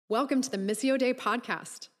Welcome to the Missio Dei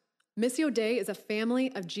podcast. Missio Dei is a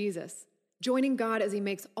family of Jesus, joining God as he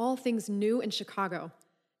makes all things new in Chicago.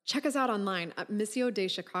 Check us out online at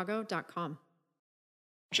missiodeichicago.com.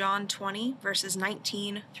 John 20, verses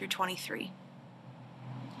 19 through 23.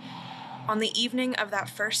 On the evening of that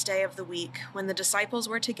first day of the week, when the disciples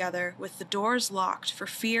were together with the doors locked for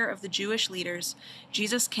fear of the Jewish leaders,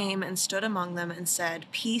 Jesus came and stood among them and said,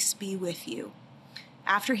 "Peace be with you."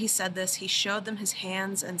 After he said this, he showed them his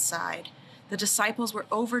hands and side. The disciples were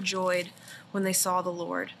overjoyed when they saw the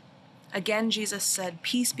Lord. Again, Jesus said,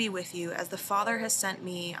 "Peace be with you. As the Father has sent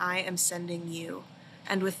me, I am sending you."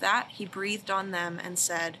 And with that, he breathed on them and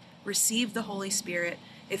said, "Receive the Holy Spirit.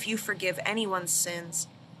 If you forgive anyone's sins,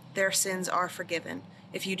 their sins are forgiven.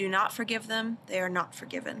 If you do not forgive them, they are not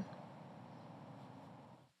forgiven."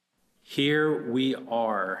 Here we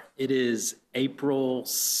are. It is April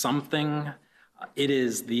something. It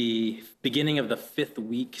is the beginning of the 5th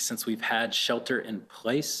week since we've had shelter in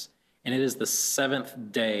place, and it is the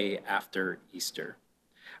 7th day after Easter.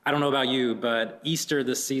 I don't know about you, but Easter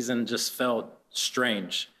this season just felt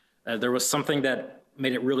strange. There was something that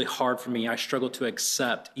made it really hard for me. I struggled to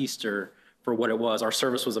accept Easter for what it was. Our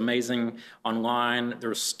service was amazing online. There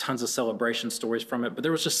was tons of celebration stories from it, but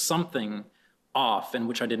there was just something off in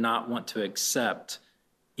which I did not want to accept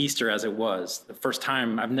Easter as it was. The first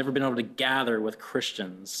time I've never been able to gather with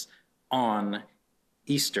Christians on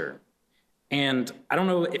Easter. And I don't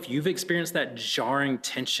know if you've experienced that jarring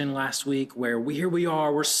tension last week where here we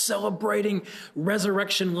are, we're celebrating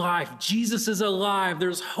resurrection life. Jesus is alive.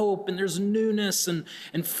 There's hope and there's newness and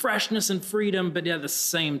freshness and freedom. But at the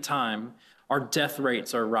same time, our death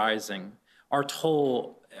rates are rising. Our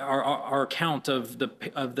count of the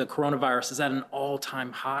coronavirus is at an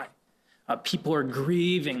all-time high. People are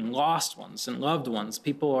grieving lost ones and loved ones.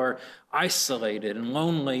 People are isolated and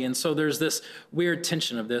lonely. And so there's this weird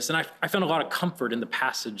tension of this. And I found a lot of comfort in the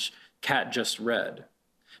passage Kat just read,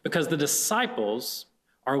 because the disciples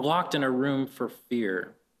are locked in a room for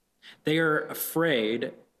fear. They are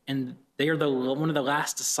afraid, and they are one of the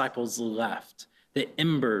last disciples left. The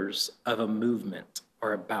embers of a movement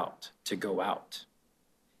are about to go out.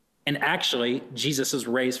 And actually, Jesus is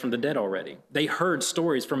raised from the dead already. They heard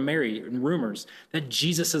stories from Mary and rumors that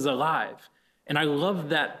Jesus is alive. And I love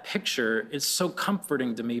that picture. It's so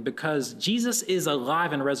comforting to me because Jesus is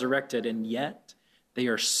alive and resurrected, and yet they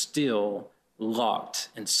are still locked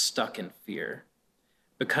and stuck in fear.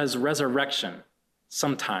 Because resurrection,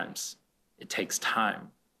 sometimes it takes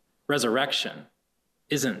time. Resurrection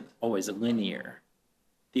isn't always linear.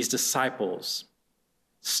 These disciples,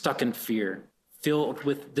 stuck in fear, filled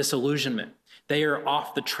with disillusionment. They are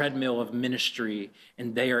off the treadmill of ministry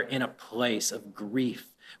and they are in a place of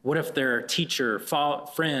grief. What if their teacher,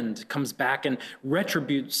 friend comes back and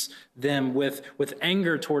retributes them with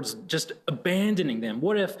anger towards just abandoning them?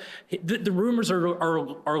 What if the rumors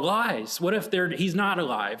are lies? What if he's not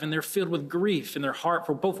alive and they're filled with grief in their heart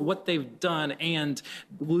for both what they've done and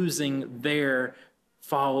losing their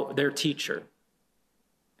teacher?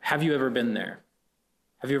 Have you ever been there?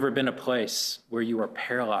 Have you ever been a place where you are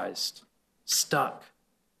paralyzed, stuck,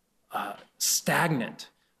 stagnant,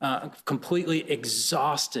 completely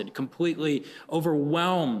exhausted, completely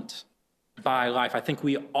overwhelmed by life? I think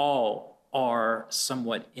we all are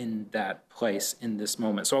somewhat in that place in this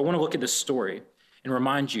moment. So I want to look at this story and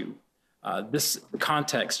remind you, this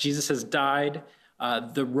context. Jesus has died.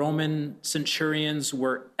 The Roman centurions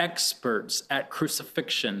were experts at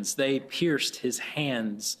crucifixions. They pierced his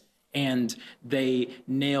hands and they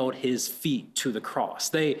nailed his feet to the cross.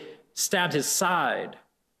 They stabbed his side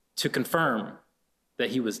to confirm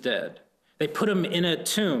that he was dead. They put him in a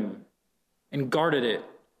tomb and guarded it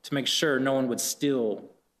to make sure no one would steal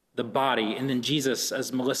the body. And then Jesus,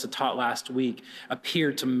 as Melissa taught last week,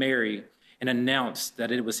 appeared to Mary and announced that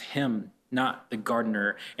it was him, not the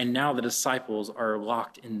gardener. And now the disciples are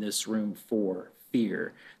locked in this room for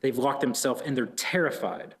fear. They've locked themselves and they're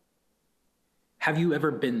terrified. Have you ever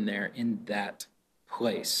been there in that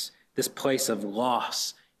place, this place of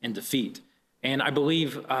loss and defeat? And I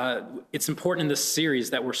believe it's important in this series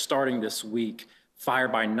that we're starting this week, Fire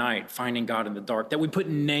by Night, Finding God in the Dark, that we put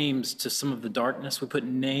names to some of the darkness. We put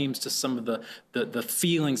names to some of the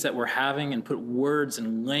feelings that we're having and put words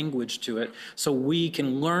and language to it so we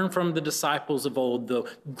can learn from the disciples of old, the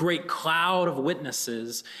great cloud of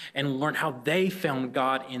witnesses, and learn how they found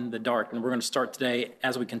God in the dark. And we're going to start today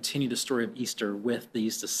as we continue the story of Easter with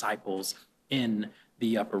these disciples in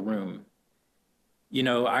the upper room. You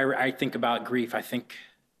know, I think about grief. I think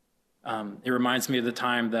it reminds me of the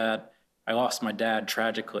time that I lost my dad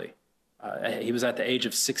tragically. He was at the age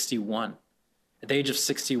of 61. At the age of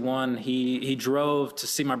 61, he drove to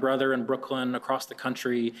see my brother in Brooklyn across the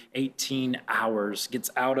country, 18 hours, gets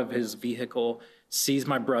out of his vehicle, sees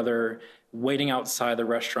my brother waiting outside the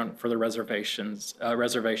restaurant for the reservations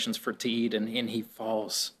for to eat, and he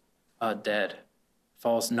falls dead,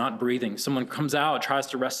 falls not breathing. Someone comes out, tries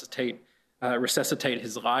to resuscitate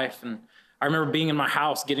his life. And I remember being in my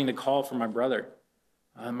house, getting the call from my brother.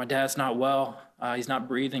 My dad's not well. He's not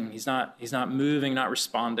breathing. He's not moving, not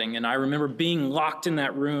responding. And I remember being locked in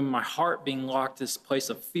that room, my heart being locked, this place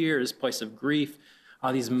of fear, this place of grief,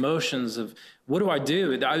 these emotions of what do I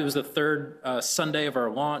do? It was the third Sunday of our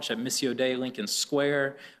launch at Missio Dei, Lincoln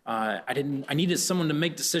Square. I needed someone to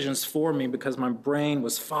make decisions for me because my brain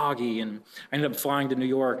was foggy, and I ended up flying to New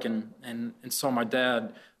York and saw my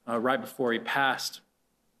dad right before he passed.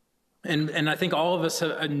 And I think all of us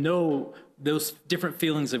know those different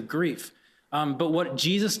feelings of grief. But what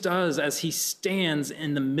Jesus does as he stands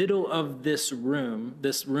in the middle of this room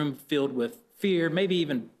filled with fear, maybe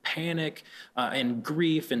even panic and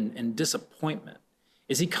grief and disappointment,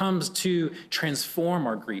 is he comes to transform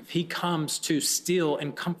our grief. He comes to still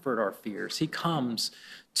and comfort our fears. He comes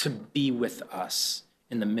to be with us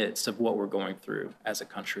in the midst of what we're going through as a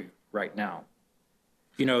country right now.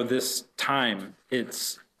 You know, this time,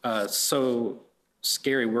 it's so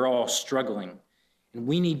scary. We're all struggling. And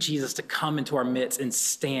we need Jesus to come into our midst and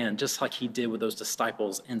stand, just like he did with those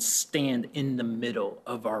disciples, and stand in the middle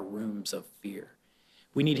of our rooms of fear.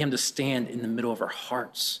 We need him to stand in the middle of our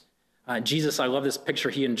hearts. Jesus, I love this picture.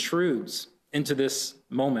 He intrudes into this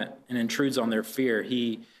moment and intrudes on their fear.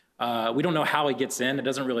 We don't know how he gets in. It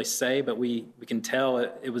doesn't really say, but we can tell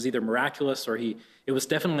it was either miraculous or it was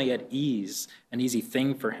definitely at ease, an easy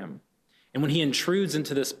thing for him. And when he intrudes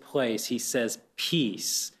into this place, he says,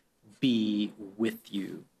 "Peace be with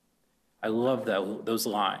you." I love those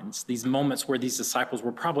lines, these moments where these disciples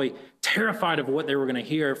were probably terrified of what they were going to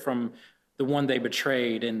hear from the one they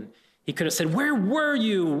betrayed. And he could have said, "Where were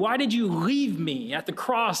you? Why did you leave me at the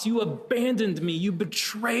cross? You abandoned me. You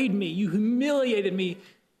betrayed me. You humiliated me."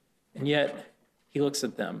 And yet he looks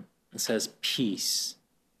at them and says, "Peace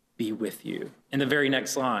be with you." In the very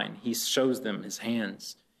next line, he shows them his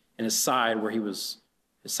hands and his side where his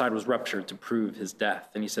side was ruptured to prove his death.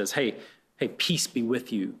 And he says, hey, peace be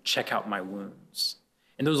with you. Check out my wounds.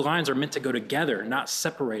 And those lines are meant to go together, not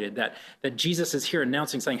separated, that Jesus is here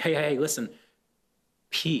announcing, saying, hey, listen,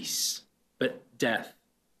 peace, but death,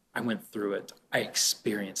 I went through it. I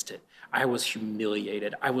experienced it. I was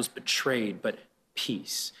humiliated. I was betrayed, but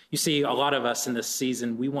peace. You see, a lot of us in this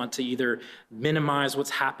season, we want to either minimize what's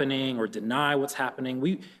happening or deny what's happening.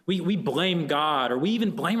 We blame God, or we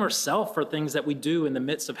even blame ourselves for things that we do in the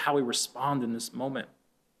midst of how we respond in this moment.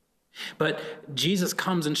 But Jesus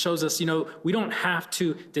comes and shows us, we don't have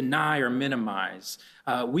to deny or minimize.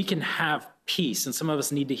 We can have peace. And some of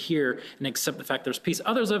us need to hear and accept the fact there's peace.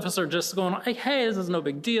 Others of us are just going, hey, this is no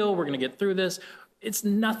big deal. We're going to get through this. It's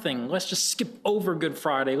nothing. Let's just skip over Good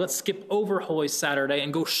Friday. Let's skip over Holy Saturday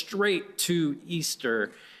and go straight to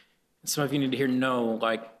Easter. And some of you need to hear, no,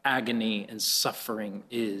 agony and suffering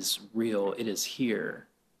is real. It is here.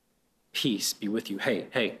 Peace be with you.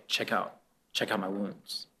 Hey, check out my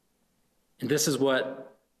wounds. And this is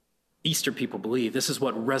what Easter people believe. This is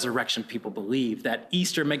what resurrection people believe, that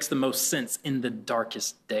Easter makes the most sense in the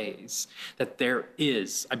darkest days, that there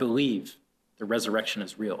is, I believe, the resurrection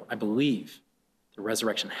is real. I believe the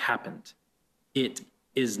resurrection happened. It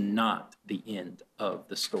is not the end of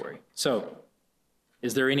the story. So,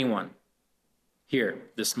 is there anyone here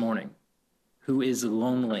this morning who is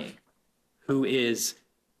lonely, who is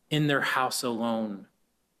in their house alone?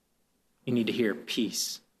 You need to hear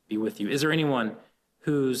peace be with you. Is there anyone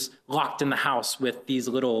who's locked in the house with these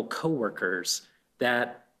little coworkers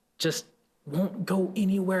that just won't go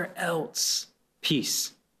anywhere else?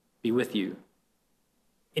 Peace be with you.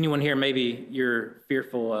 Anyone here, maybe you're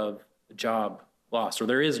fearful of a job loss, or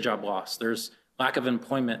there is job loss. There's lack of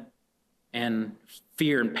employment and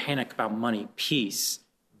fear and panic about money. Peace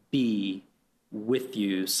be with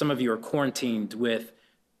you. Some of you are quarantined with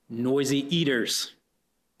noisy eaters.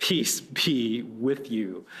 Peace be with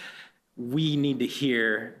you. We need to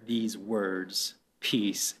hear these words.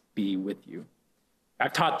 Peace be with you.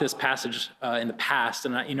 I've taught this passage in the past,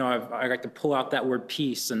 and I like to pull out that word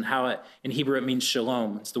peace and how in Hebrew it means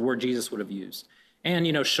shalom. It's the word Jesus would have used.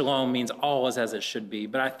 And, shalom means all is as it should be.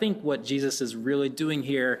 But I think what Jesus is really doing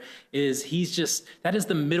here is that is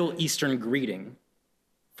the Middle Eastern greeting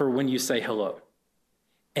for when you say hello.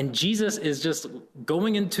 And Jesus is just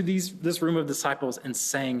going into this room of disciples and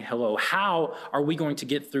saying hello. How are we going to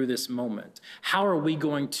get through this moment? How are we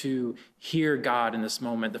going to hear God in this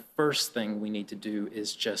moment? The first thing we need to do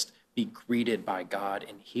is just be greeted by God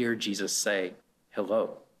and hear Jesus say,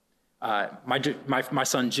 hello. My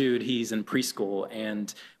son Jude, he's in preschool,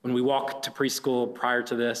 and when we walk to preschool prior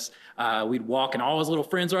to this, we'd walk and all his little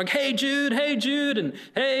friends are like, hey Jude, and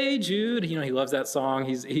hey Jude. He loves that song.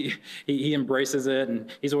 He embraces it, and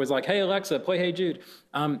he's always like, hey Alexa, play Hey Jude.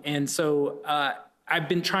 And so I've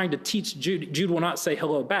been trying to teach Jude. Jude will not say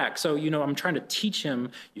hello back. So, I'm trying to teach him,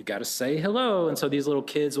 you got to say hello. And so these little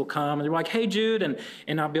kids will come and they're like, hey Jude.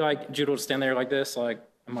 And I'll be like, Jude will stand there like this,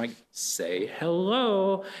 I'm like, say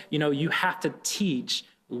hello. You have to teach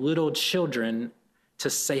little children to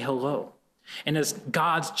say hello. And as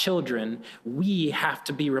God's children, we have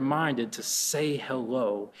to be reminded to say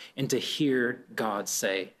hello and to hear God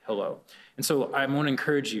say hello. And so I want to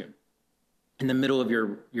encourage you, in the middle of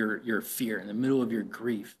your fear, in the middle of your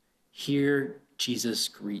grief, hear Jesus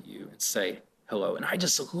greet you and say hello. And I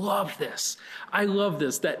just love this. I love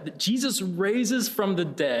this, that Jesus raises from the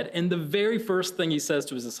dead, and the very first thing he says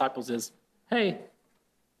to his disciples is, hey.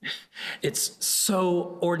 It's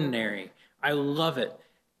so ordinary. I love it.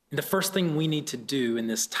 And the first thing we need to do in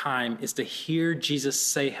this time is to hear Jesus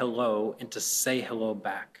say hello and to say hello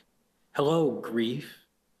back. Hello, grief.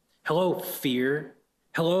 Hello, fear.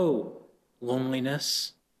 Hello,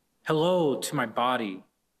 loneliness. Hello to my body.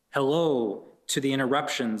 Hello to the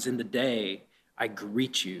interruptions in the day. I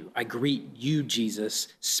greet you. I greet you, Jesus,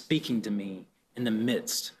 speaking to me in the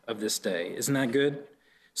midst of this day. Isn't that good?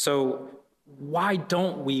 So why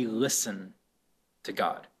don't we listen to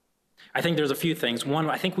God? I think there's a few things. One,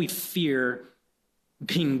 I think we fear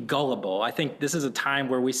being gullible. I think this is a time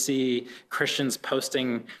where we see Christians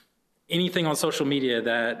posting anything on social media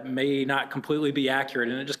that may not completely be accurate,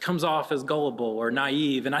 and it just comes off as gullible or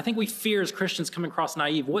naive. And I think we fear as Christians coming across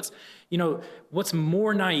naive. What's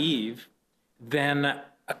more naive than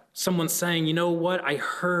someone saying, you know what, I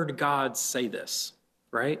heard God say this,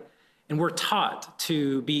 right? And we're taught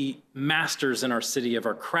to be masters in our city of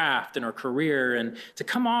our craft and our career, and to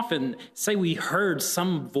come off and say we heard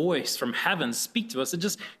some voice from heaven speak to us, it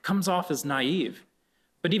just comes off as naive.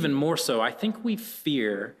 But even more so, I think we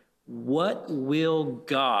fear, what will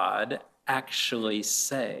God actually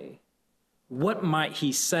say? What might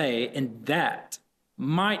he say? And that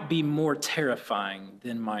might be more terrifying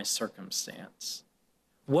than my circumstance.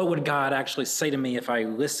 What would God actually say to me if I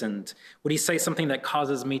listened? Would he say something that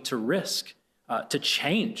causes me to risk, to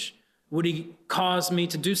change? Would he cause me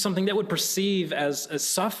to do something that would perceive as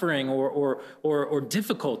suffering or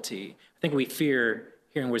difficulty? I think we fear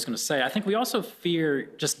hearing what he's going to say. I think we also fear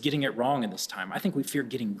just getting it wrong in this time. I think we fear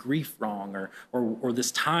getting grief wrong or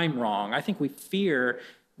this time wrong. I think we fear,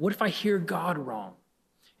 what if I hear God wrong?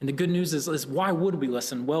 And the good news is why would we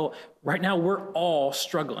listen? Well, right now we're all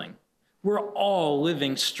struggling. We're all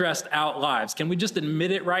living stressed out lives. Can we just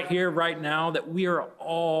admit it right here, right now, that we are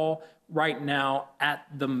all right now at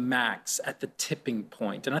the max, at the tipping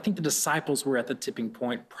point? And I think the disciples were at the tipping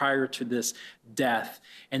point prior to this death,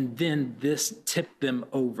 and then this tipped them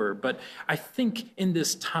over. But I think in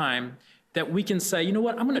this time that we can say, you know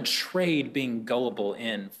what, I'm going to trade being gullible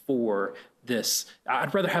in for this.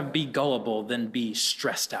 I'd rather be gullible than be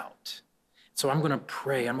stressed out. So I'm going to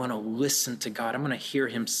pray. I'm going to listen to God. I'm going to hear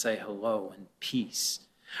him say hello and peace.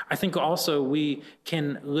 I think also we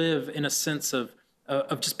can live in a sense of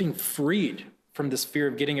just being freed from this fear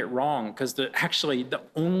of getting it wrong, because the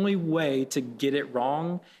only way to get it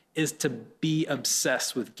wrong is to be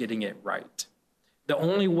obsessed with getting it right. The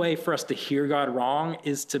only way for us to hear God wrong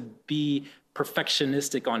is to be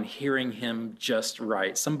perfectionistic on hearing him just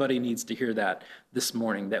right. Somebody needs to hear that this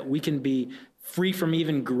morning, that we can be free from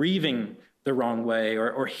even grieving the wrong way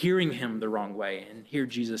or hearing him the wrong way and hear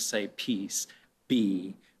Jesus say, peace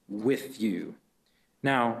be with you.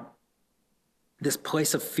 Now, this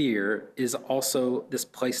place of fear is also this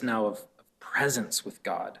place now of presence with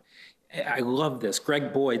God. I love this.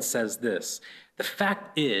 Greg Boyd says this: the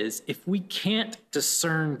fact is, if we can't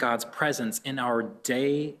discern God's presence in our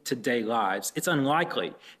day-to-day lives, it's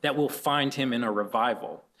unlikely that we'll find him in a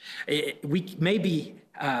revival. We maybe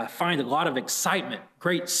find a lot of excitement,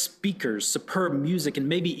 great speakers, superb music, and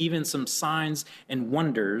maybe even some signs and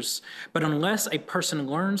wonders. But unless a person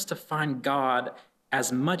learns to find God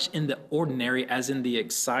as much in the ordinary as in the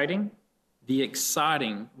exciting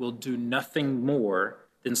will do nothing more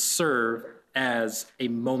than serve as a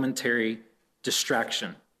momentary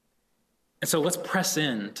distraction. And so let's press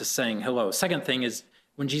in to saying hello. Second thing is,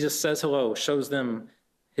 when Jesus says hello, shows them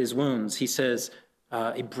his wounds, he says,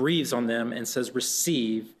 he breathes on them and says,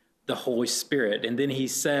 receive the Holy Spirit. And then he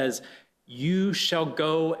says, You shall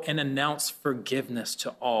go and announce forgiveness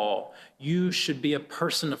to all. You should be a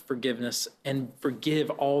person of forgiveness and forgive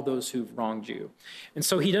all those who've wronged you. And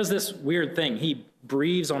so he does this weird thing. He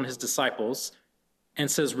breathes on his disciples and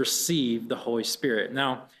says, receive the Holy Spirit.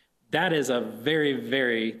 Now, that is a very,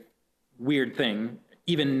 very weird thing,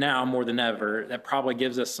 even now more than ever. That probably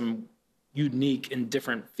gives us some unique and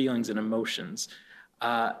different feelings and emotions.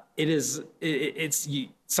 It's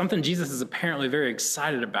something Jesus is apparently very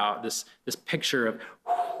excited about, this picture of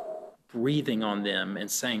breathing on them and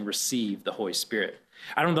saying, receive the Holy Spirit.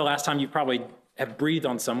 I don't know the last time you probably have breathed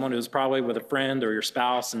on someone. It was probably with a friend or your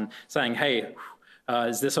spouse and saying, hey,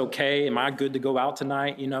 is this okay? Am I good to go out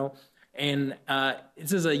tonight? And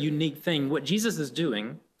this is a unique thing. What Jesus is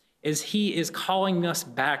doing is he is calling us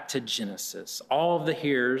back to Genesis. All of the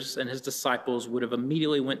hearers and his disciples would have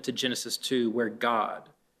immediately went to Genesis 2, where God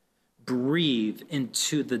breathed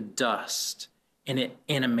into the dust and it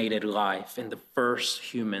animated life, and the first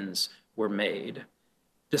humans were made.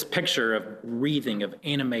 This picture of breathing, of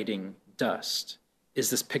animating dust,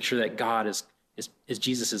 is this picture that God is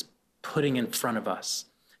Jesus is putting in front of us,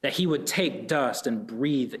 that he would take dust and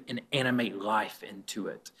breathe and animate life into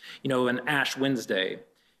it. In Ash Wednesday,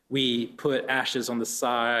 we put ashes on the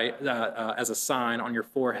side as a sign on your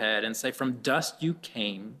forehead and say, from dust you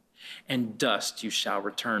came, and dust you shall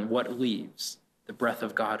return. What leaves? The breath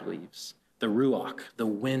of God leaves, the Ruach, the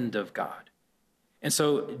wind of God. And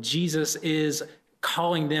so Jesus is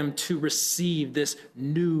calling them to receive this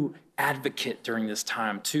new advocate during this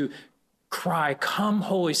time, to cry, come,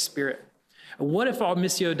 Holy Spirit. What if our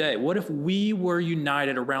Missio Dei, what if we were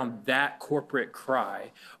united around that corporate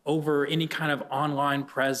cry over any kind of online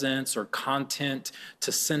presence or content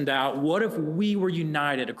to send out? What if we were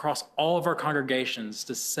united across all of our congregations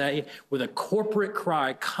to say with a corporate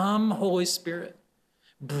cry, come, Holy Spirit,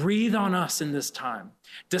 breathe on us in this time,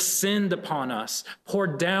 descend upon us, pour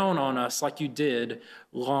down on us like you did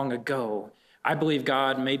long ago. I believe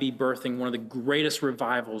God may be birthing one of the greatest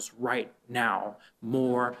revivals right now,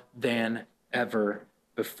 more than ever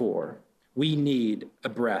before. We need a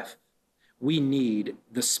breath. We need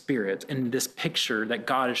the Spirit and this picture that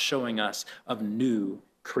God is showing us of new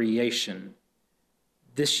creation.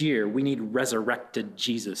 This year, we need resurrected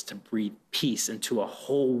Jesus to breathe peace into a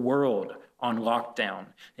whole world on lockdown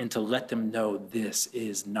and to let them know this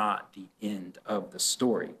is not the end of the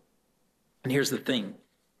story. And here's the thing.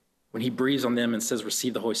 When he breathes on them and says,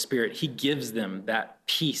 receive the Holy Spirit, he gives them that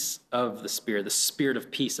peace of the Spirit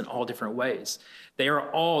of peace in all different ways. They are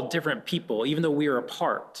all different people. Even though we are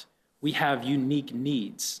apart, we have unique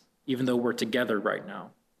needs, even though we're together right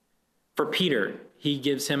now. For Peter, he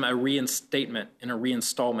gives him a reinstatement and a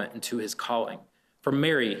reinstallment into his calling. For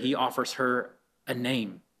Mary, he offers her a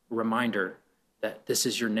name, a reminder that this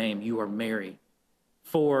is your name, you are Mary.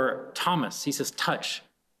 For Thomas, he says, touch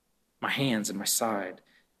my hands and my side.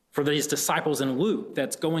 For these disciples in Luke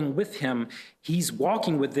that's going with him, he's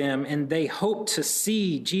walking with them and they hope to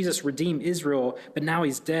see Jesus redeem Israel, but now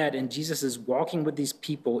he's dead and Jesus is walking with these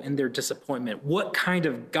people in their disappointment. What kind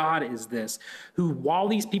of God is this who, while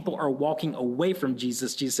these people are walking away from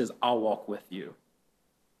Jesus, Jesus says, I'll walk with you.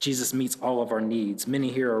 Jesus meets all of our needs.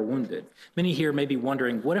 Many here are wounded. Many here may be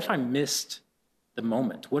wondering, what if I missed the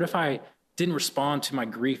moment? What if I didn't respond to my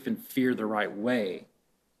grief and fear the right way?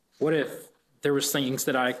 What if there was things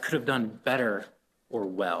that I could have done better or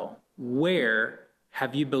well? Where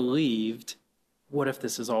have you believed, what if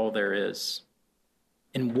this is all there is?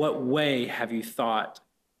 In what way have you thought,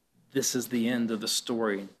 this is the end of the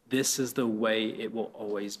story? This is the way it will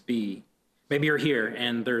always be. Maybe you're here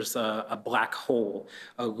and there's a black hole,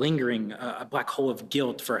 a black hole of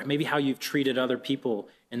guilt for maybe how you've treated other people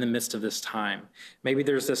in the midst of this time. Maybe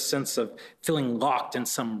there's this sense of feeling locked in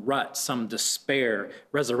some rut, some despair.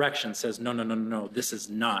 Resurrection says, no, this is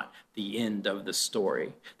not the end of the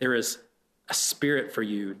story. There is a Spirit for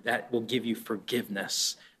you that will give you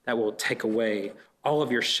forgiveness, that will take away all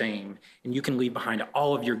of your shame, and you can leave behind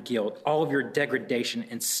all of your guilt, all of your degradation,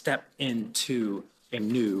 and step into a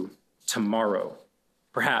new tomorrow.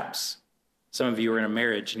 Perhaps some of you are in a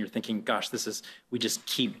marriage and you're thinking, gosh, we just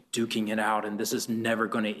keep duking it out and this is never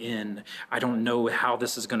going to end. I don't know how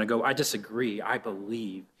this is going to go. I disagree. I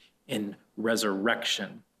believe in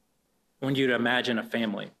resurrection. I want you to imagine a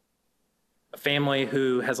family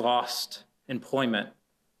who has lost employment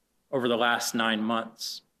over the last 9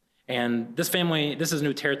 months. And this is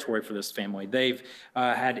new territory for this family. They've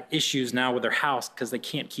had issues now with their house because they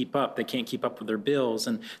can't keep up. They can't keep up with their bills.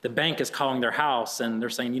 And the bank is calling their house and they're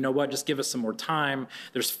saying, you know what, just give us some more time.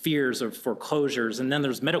 There's fears of foreclosures. And then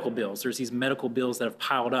there's medical bills. There's these medical bills that have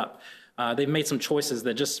piled up They've made some choices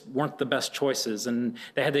that just weren't the best choices, and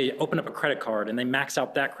they had to open up a credit card, and they maxed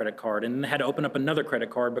out that credit card, and they had to open up another credit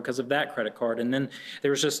card because of that credit card, and then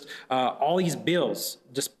there was just all these bills,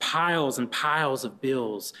 just piles and piles of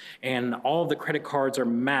bills, and all of the credit cards are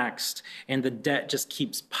maxed, and the debt just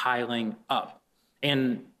keeps piling up.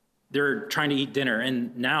 And they're trying to eat dinner,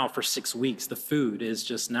 and now for 6 weeks, the food is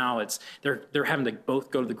just they're having to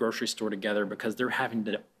both go to the grocery store together because they're having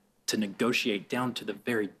to negotiate down to the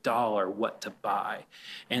very dollar what to buy.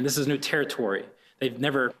 And this is new territory. They've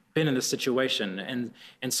never been in this situation.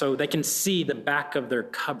 And so they can see the back of their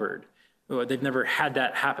cupboard. They've never had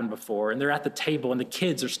that happen before. And they're at the table, and the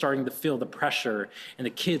kids are starting to feel the pressure, and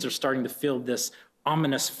the kids are starting to feel this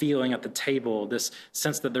ominous feeling at the table, this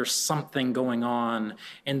sense that there's something going on.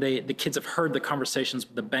 And the kids have heard the conversations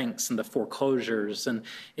with the banks and the foreclosures, and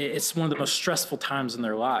it's one of the most stressful times in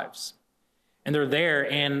their lives. And they're there,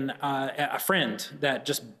 and a friend that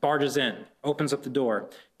just barges in, opens up the door,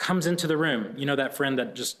 comes into the room. You know, that friend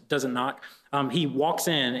that just doesn't knock? He walks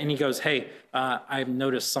in and he goes, "Hey, I've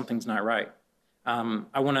noticed something's not right.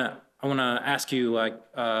 I want to ask you, like,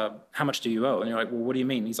 how much do you owe?" And you're like, "Well, what do you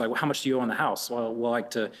mean?" He's like, "Well, how much do you owe on the house?" "Well,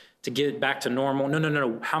 like to get it back to normal."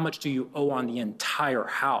 No. How much do you owe on the entire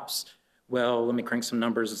house?" "Well, let me crank some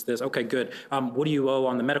numbers. It's this." "Okay, good. What do you owe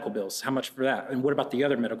on the medical bills? How much for that? And what about the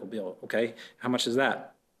other medical bill?" "Okay, how much is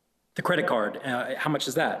that?" "The credit card, how much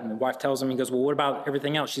is that?" And the wife tells him. He goes, "Well, what about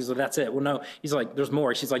everything else?" She's like, "That's it." "Well, no." He's like, "There's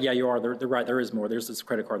more." She's like, "Yeah, you are. They're right. There is more. There's this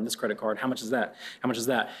credit card and this credit card. How much is that? How much is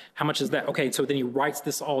that? How much is that?" Okay, so then he writes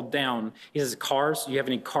this all down. He says, "Cars, do you have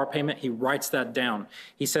any car payment?" He writes that down.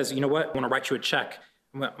 He says, "You know what? I want to write you a check.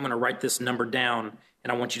 I'm going to write this number down,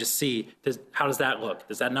 and I want you to see, how does that look?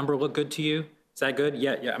 Does that number look good to you? Is that good?"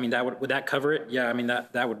 Yeah. I mean, would that cover it? "Yeah, I mean,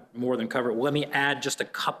 that would more than cover it." "Well, let me add just a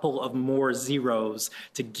couple of more zeros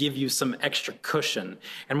to give you some extra cushion.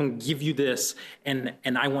 And I'm going to give you this, and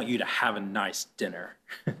I want you to have a nice dinner."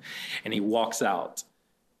 And he walks out.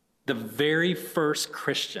 The very first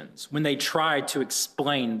Christians, when they tried to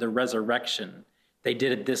explain the resurrection, they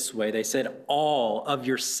did it this way. They said, "All of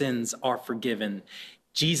your sins are forgiven."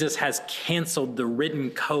 Jesus has canceled the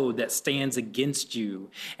written code that stands against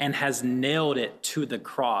you and has nailed it to the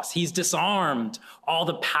cross. He's disarmed all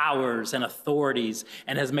the powers and authorities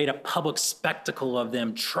and has made a public spectacle of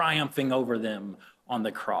them, triumphing over them on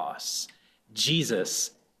the cross.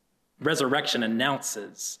 Jesus' resurrection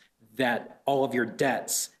announces that all of your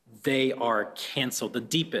debts, they are canceled. The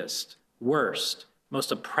deepest, worst,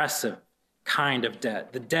 most oppressive kind of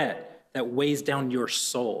debt, the debt that weighs down your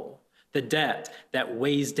soul, the debt that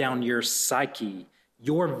weighs down your psyche,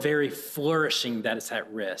 your very flourishing that is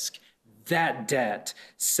at risk. That debt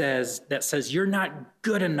says you're not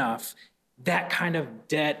good enough. That kind of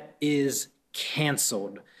debt is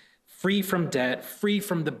canceled. Free from debt, free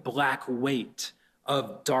from the black weight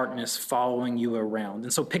of darkness following you around.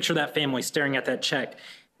 And so picture that family staring at that check,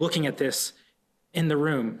 looking at this in the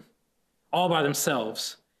room, all by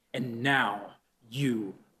themselves. And now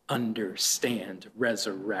you understand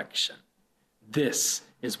resurrection. This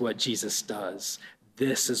is what Jesus does.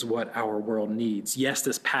 This is what our world needs. Yes,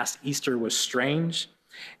 this past Easter was strange.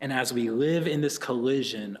 And as we live in this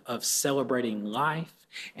collision of celebrating life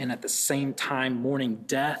and at the same time mourning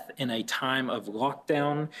death in a time of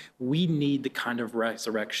lockdown, we need the kind of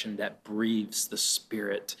resurrection that breathes the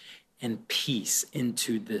Spirit and peace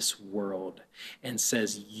into this world and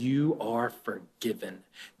says, you are forgiven.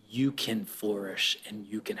 You can flourish and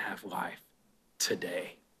you can have life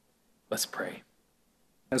today. Let's pray.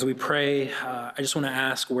 As we pray, I just want to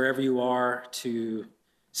ask wherever you are to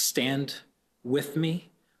stand with me,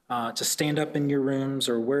 to stand up in your rooms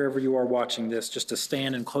or wherever you are watching this, just to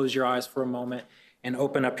stand and close your eyes for a moment and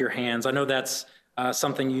open up your hands. I know that's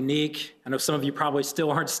something unique. I know some of you probably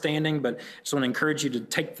still aren't standing, but I just want to encourage you to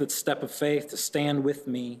take the step of faith to stand with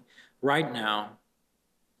me right now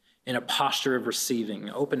in a posture of receiving.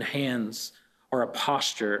 Open hands are a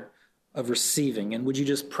posture of receiving. And would you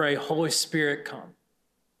just pray, Holy Spirit, come.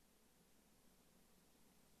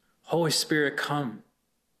 Holy Spirit, come.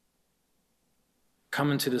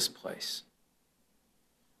 Come into this place.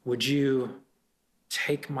 Would you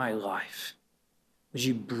take my life? Would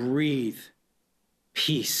you breathe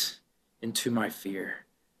peace into my fear?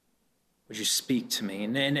 Would you speak to me?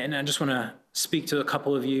 And I just want to speak to a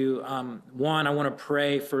couple of you. One, I want to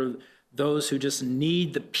pray for those who just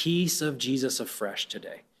need the peace of Jesus afresh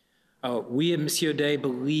today. We at Missio Dei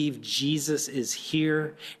believe Jesus is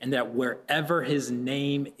here and that wherever his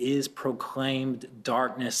name is proclaimed,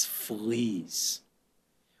 darkness flees.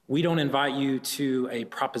 We don't invite you to a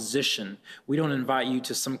proposition. We don't invite you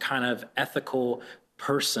to some kind of ethical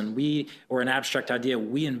person, or an abstract idea,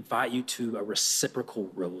 we invite you to a reciprocal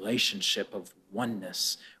relationship of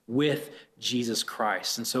oneness with Jesus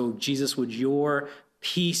Christ. And so, Jesus, would your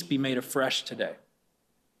peace be made afresh today?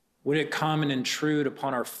 Would it come and intrude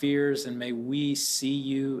upon our fears, and may we see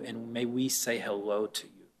you, and may we say hello to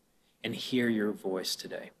you and hear your voice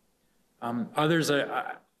today.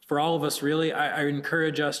 For all of us, really, I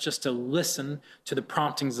encourage us just to listen to the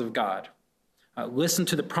promptings of God. Listen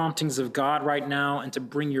to the promptings of God right now, and to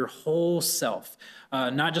bring your whole self,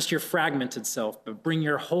 not just your fragmented self, but bring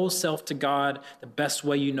your whole self to God the best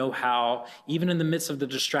way you know how, even in the midst of the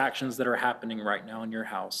distractions that are happening right now in your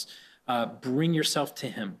house. Bring yourself to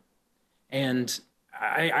him. And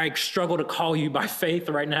I struggle to call you by faith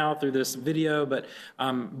right now through this video, but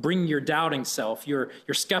bring your doubting self, your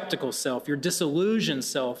skeptical self, your disillusioned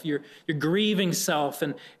self, your grieving self,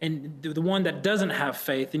 and the one that doesn't have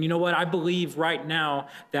faith. And you know what? I believe right now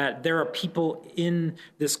that there are people in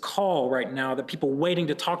this call right now, that people waiting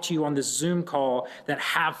to talk to you on this Zoom call that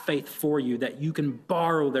have faith for you, that you can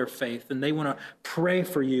borrow their faith, and they want to pray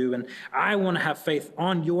for you. And I want to have faith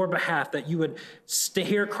on your behalf, that you would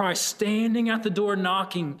hear Christ standing at the door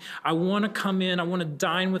knocking. I want to come in. I want to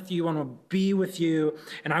dine with you. I want to be with you.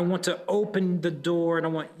 And I want to open the door, and I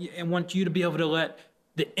want you to be able to let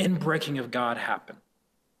the inbreaking of God happen.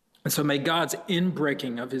 And so may God's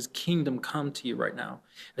inbreaking of his kingdom come to you right now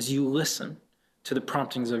as you listen to the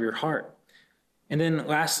promptings of your heart. And then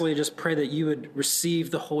lastly, just pray that you would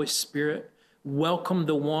receive the Holy Spirit. Welcome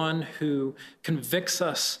the one who convicts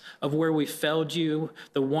us of where we failed you,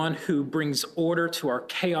 the one who brings order to our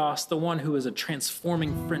chaos, the one who is a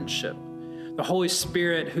transforming friendship, the Holy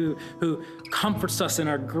Spirit who comforts us in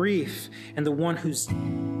our grief, and the one who's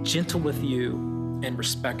gentle with you and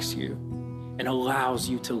respects you and allows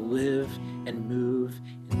you to live and move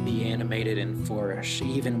and be animated and flourish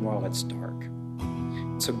even while it's dark.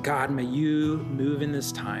 So God, may you move in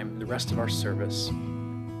this time, the rest of our service.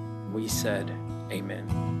 We said, amen.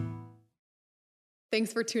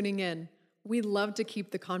 Thanks for tuning in. We love to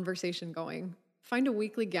keep the conversation going. Find a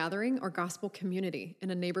weekly gathering or gospel community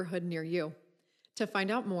in a neighborhood near you. To find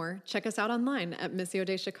out more, check us out online at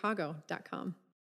missiodaychicago.com.